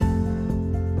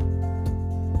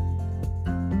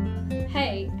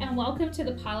welcome to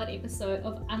the pilot episode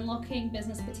of Unlocking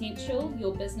Business Potential,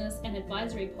 your business and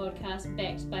advisory podcast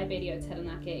backed by BDO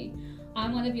Taranaki.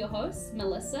 I'm one of your hosts,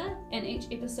 Melissa, and each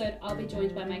episode I'll be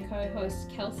joined by my co-host,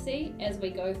 Kelsey, as we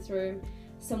go through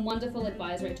some wonderful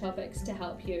advisory topics to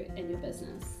help you in your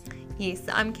business. Yes,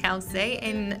 I'm Kelsey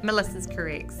and Melissa's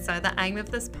correct. So the aim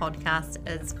of this podcast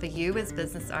is for you as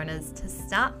business owners to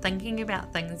start thinking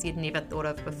about things you'd never thought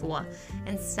of before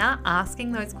and start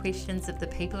asking those questions of the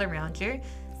people around you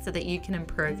so that you can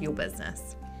improve your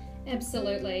business.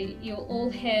 Absolutely. You'll all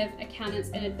have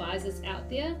accountants and advisors out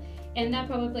there, and they're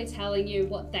probably telling you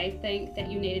what they think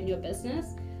that you need in your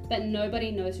business, but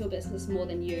nobody knows your business more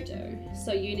than you do.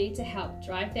 So you need to help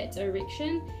drive that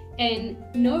direction and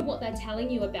know what they're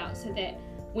telling you about, so that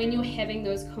when you're having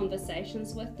those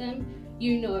conversations with them,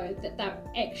 you know that they're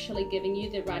actually giving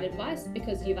you the right advice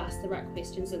because you've asked the right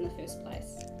questions in the first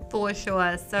place. For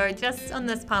sure. So just on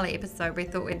this pilot episode, we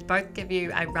thought we'd both give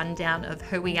you a rundown of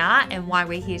who we are and why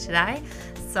we're here today.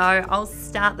 So I'll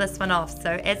start this one off.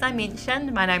 So as I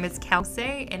mentioned, my name is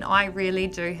Kelsey and I really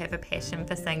do have a passion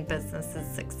for seeing businesses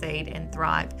succeed and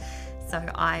thrive. So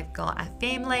I've got a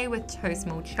family with 2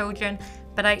 small children,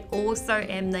 but I also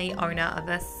am the owner of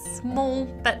a small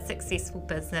but successful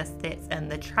business that's in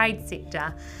the trade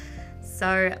sector.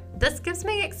 So this gives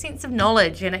me extensive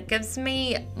knowledge, and it gives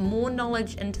me more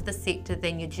knowledge into the sector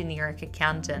than your generic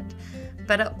accountant.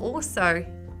 But it also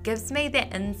gives me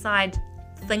that inside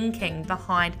thinking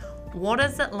behind what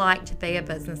is it like to be a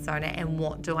business owner and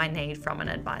what do I need from an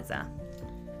advisor.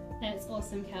 That's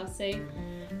awesome, Kelsey.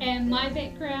 And my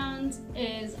background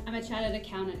is I'm a chartered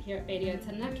accountant here at BDO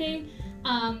Taranaki,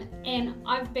 and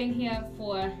I've been here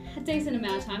for a decent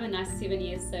amount of time, a nice 7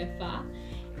 years so far,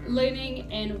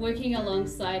 learning and working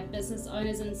alongside business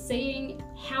owners and seeing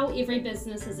how every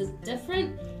business is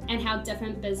different and how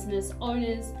different business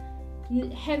owners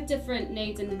have different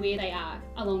needs and where they are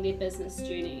along their business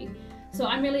journey. So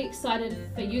I'm really excited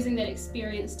for using that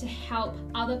experience to help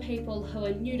other people who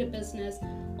are new to business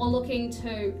or looking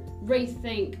to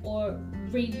rethink or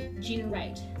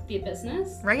regenerate their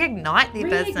business. Reignite their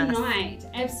business.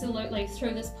 Reignite, absolutely,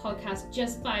 through this podcast,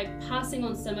 just by passing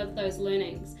on some of those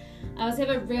learnings. I always have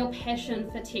a real passion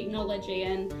for technology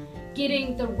and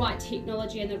getting the right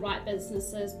technology in the right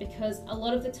businesses, because a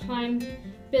lot of the time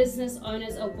business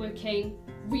owners are working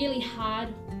really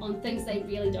hard on things they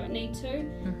really don't need to.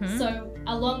 So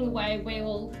along the way we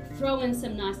will throw in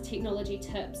some nice technology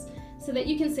tips so that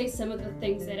you can see some of the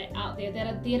things that are out there that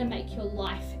are there to make your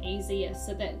life easier,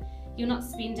 so that you're not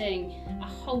spending a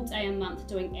whole day a month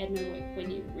doing admin work when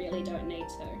you really don't need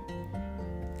to.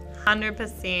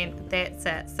 100%, that's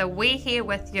it. So we're here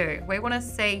with you. We want to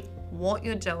see what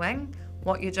you're doing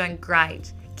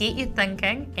great, get you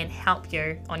thinking and help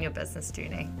you on your business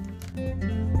journey.